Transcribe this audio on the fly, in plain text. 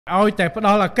ឲ្យតែផ្ដ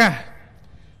ល់ឱកាស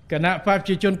គណៈបកប្រ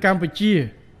ជាជនកម្ពុជា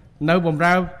នៅបម្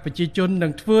រើប្រជាជននឹ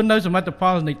ងធ្វើនៅសមិទ្ធផ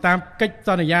លនៃតាមកិច្ចស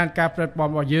ន្យាការប្រតិបត្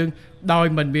តិរបស់យើងដោយ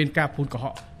មិនមានការភូនកុហ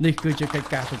កនេះគឺជាកិច្ច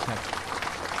ការសំខាន់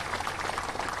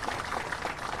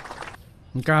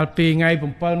កាលពីថ្ងៃ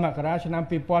7មករាឆ្នាំ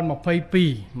2022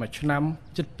មួយឆ្នាំ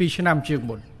ជិត2ឆ្នាំជាង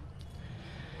មុន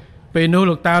ពេលនោះ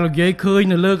លោកតាលោកយាយឃើញ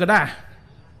នៅលើกระดาษ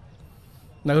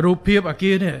នៅរូបភាពអ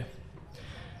គារនេះ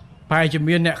ប្រហែលជា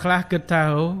មានអ្នកខ្លះគិតថា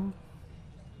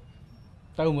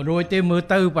ទៅមិនរួចទេមើល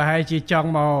ទៅប្រហែលជាចង់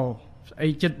មកស្អី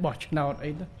ចិត្តបោះឆ្នោត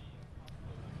អីទៅ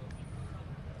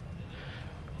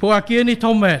ពួកអគារនេះ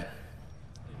ធំមែន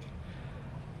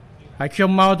ហើយខ្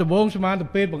ញុំមកដំបងស្មានទៅ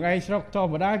ពេទ្យបង្អែកស្រុកធ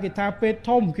ម្មតាគេថាពេទ្យ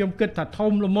ធំខ្ញុំគិតថា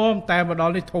ធំល្មមតែមកដ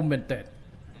ល់នេះធំមែនតើ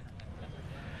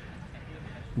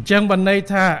អញ្ចឹងបានន័យ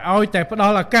ថាឲ្យតែផ្ដ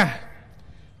ល់ឱកាស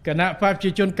គណៈបកប្រជា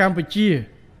ជនកម្ពុជា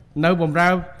នៅបម្រើ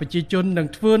ប្រជាជននឹង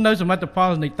ធ្វើនៅសមិទ្ធផល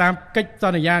នៃតាមកិច្ចស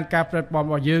ន្យាការប្រតិបត្តិរ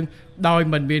បស់យើងដោយ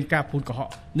មិនមានការភូនកុហក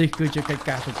នេះគឺជាកិច្ច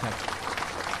ការសំខាន់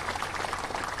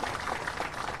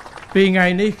ពីថ្ងៃ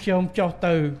នេះខ្ញុំចុះ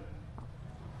ទៅ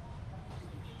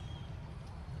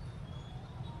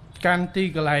កាន់ទី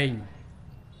កន្លែង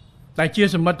តែជា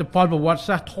សមិទ្ធផលប្រវត្តិ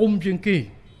សាស្ត្រធំជាងគេ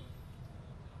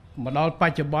មកដល់ប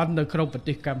ច្ចុប្បន្ននៅក្នុងប្រ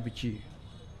ទេសកម្ពុជា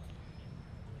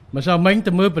ម្សិលមិញ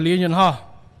ទៅមើលពលានយន្តហោះ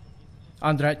អ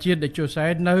ន្តរជាតិដែលជួសែ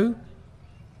ននៅ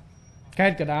ខេ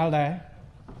ត្តកណ្ដាលដែរ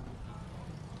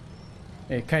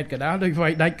ខេត្តកណ្ដាលដូចវា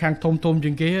យដាច់ខាងធំ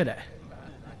ជាងគេដែរ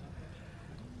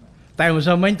តែម្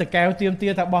សិលមិញតកែវទៀមទា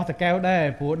ថាបោះតកែវដែរ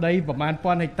ព្រោះដីប្រមាណ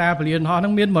1000ហិកតាពលានហោះហ្នឹ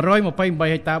ងមាន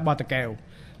128ហិកតាបោះតកែវ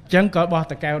អញ្ចឹងក៏បោះ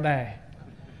តកែវដែរ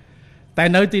តែ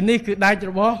នៅទីនេះគឺដាច់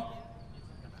របស់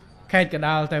ខេត្តកណ្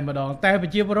ដាលតែម្ដងតែប្រ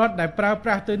ជាពលរដ្ឋដែលប្រើប្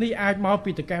រាស់ទៅនេះអាចមក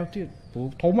ពីតកែវទៀតព្រោះ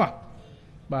ធំហ៎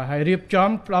បាទហើយរៀបចំ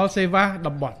ផ្ដល់សេវា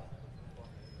តំបន់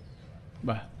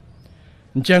បាទ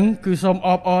អញ្ចឹងគឺសូមអ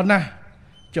បអរណាស់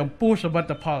ចំពោះសមិទ្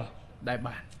ធផលដែល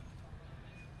បាន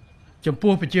ចំ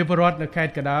ពោះប្រជាពលរដ្ឋនៅខេត្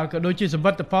តកណ្ដាលក៏ដូចជាសមិ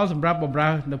ទ្ធផលសម្រាប់បម្រើ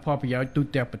នៅផលប្រយោជន៍ទូ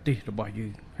ទាំងប្រទេសរបស់យើ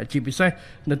ងហើយជាពិសេស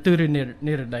នៅទិរ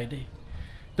និរដីនេះ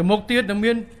ទៅមុខទៀតនឹង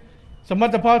មានសមិ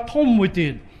ទ្ធផលធំមួយទៀ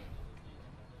ត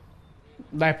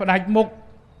ដែលផ្ដាច់មុខ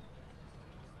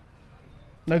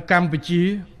នៅកម្ពុជា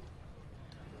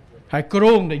ហើយគ្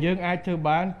រោងដែលយើងអាចធ្វើ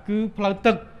បានគឺផ្លូវ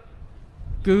ទឹក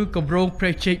គឺគម្រោង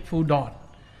Project Foodon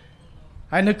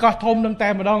ហើយនៅកោះធំនឹងតែ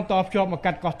ម្ដងតភ្ជាប់មក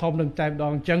កាត់កោះធំនឹងតែម្ដ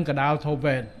ងអញ្ចឹងកណ្ដាលធំ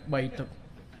វែន3ទឹក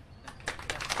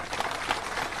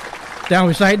ទាំង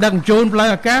វិស័យដឹកជញ្ជូនផ្លូវ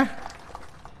អាកាស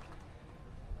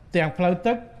ទាំងផ្លូវ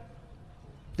ទឹក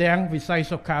ទាំងវិស័យ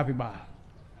សុខាភិបាល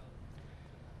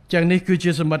ចឹងនេះគឺ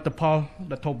ជាសមិទ្ធផល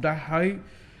ដ៏ធំណាស់ហើយ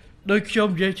ដោយខ្ញុំ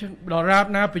និយាយដល់រាប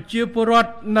ណាប្រជាពលរដ្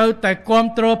ឋនៅតែគ្រប់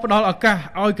គ្រងផ្ដល់ឱកាស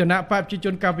ឲ្យគណៈបកប្រជាជ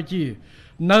នកម្ពុជា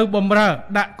នៅបម្រើ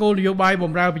ដាក់គោលនយោបាយប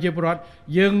ម្រើប្រជាពលរដ្ឋ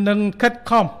យើងនឹងខិត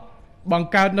ខំបង្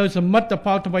កើតនៅសមិទ្ធផ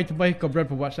លថ្មីកម្រិត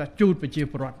ប្រវត្តិសាស្ត្រជូនប្រជា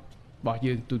ពលរដ្ឋរបស់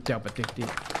យើងទូទាំងប្រទេសទៀត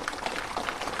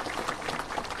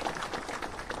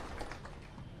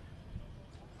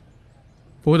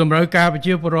ព្រោះតម្រូវការប្រ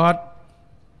ជាពលរដ្ឋ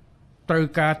ត្រូវ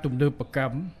ការទំនើបក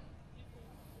ម្ម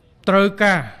ត្រូវ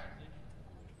ការ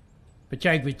បច្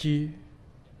ចេកវិទ្យា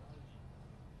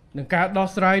និងការដោះ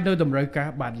ស្រាយនៅតម្រូវការ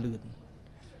បានលឿន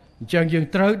អញ្ចឹងយើង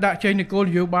ត្រូវដាក់ចេញនូវគោល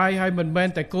នយោបាយហើយមិនមែន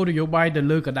តែគោលនយោបាយទៅ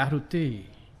លើกระดาษនោះទេ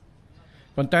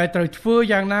ប៉ុន្តែត្រូវធ្វើ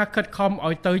យ៉ាងណាខិតខំ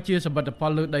ឲ្យទៅជាសមិទ្ធផ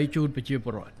លលើដីជូនប្រជាព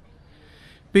លរដ្ឋ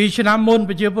2ឆ្នាំមុន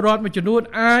ប្រជាពលរដ្ឋមួយចំនួន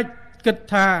អាចគិត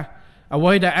ថាអ្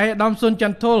វីដែលឯកឧត្តមសុនច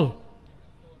ន្ទថុល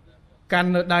កាន់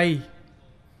នៅដៃ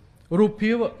រូប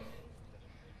ភាព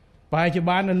ប្រហែលជា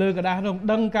បាននៅលើกระดาษនោះ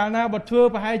ដឹងកាលណាបើធ្វើ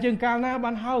ប្រហែលជាងកាលណា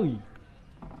បានហើយ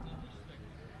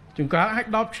ជាងកាលអាច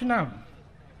10ឆ្នាំ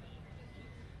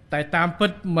តែតាមពិ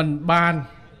តមិនបាន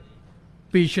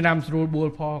2ឆ្នាំស្រួលបួល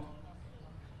ផង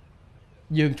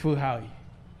យើងធ្វើហើយ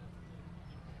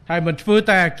មិនធ្វើ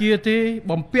តែអាគារទេ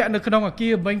បំពាក់នៅក្នុងអាគា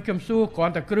រវិញខ្ញុំសួរគ្រា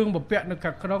ន់តែគ្រឿងបំពាក់នៅ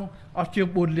ខាងក្នុងអស់ជាង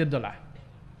$4 លាន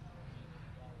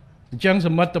អញ្ចឹងស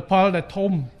មិទ្ធផលដែល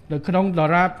ធំនៅក្នុងដ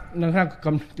រាបនៅខាង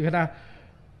គេថា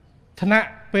ថ្នាក់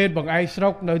ពេទ្យបង្អែកស្រុ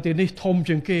កនៅទីនេះធំ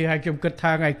ជាងគេហើយខ្ញុំគិត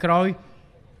ថាថ្ងៃក្រោយ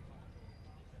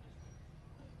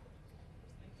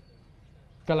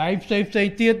កន្លែងផ្សេង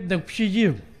ទៀតនឹងព្យាយា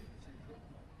ម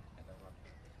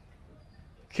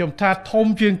ខ្ញុំថាធំ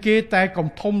ជាងគេតែកុំ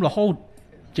ធំរហូត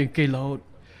ជាងគេរហូត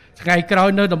ថ្ងៃក្រោយ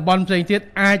នៅតំបន់ផ្សេងទៀត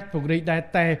អាចពង្រីកដែរ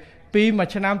តែពីមួយ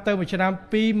ឆ្នាំទៅមួយឆ្នាំ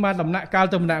ពីមួយដំណាក់កាល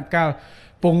ទៅដំណាក់កាល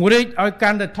ពង្រីកឲ្យកា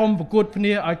ន់តែធំប្រកួតគ្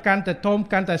នាឲ្យកាន់តែធំ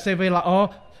កាន់តែសេវាល្អ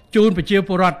ជូនប្រជាព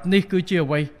លរដ្ឋនេះគឺជា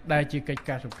អ្វីដែលជាកិច្ច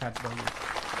ការសំខាន់របស់យើ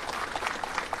ង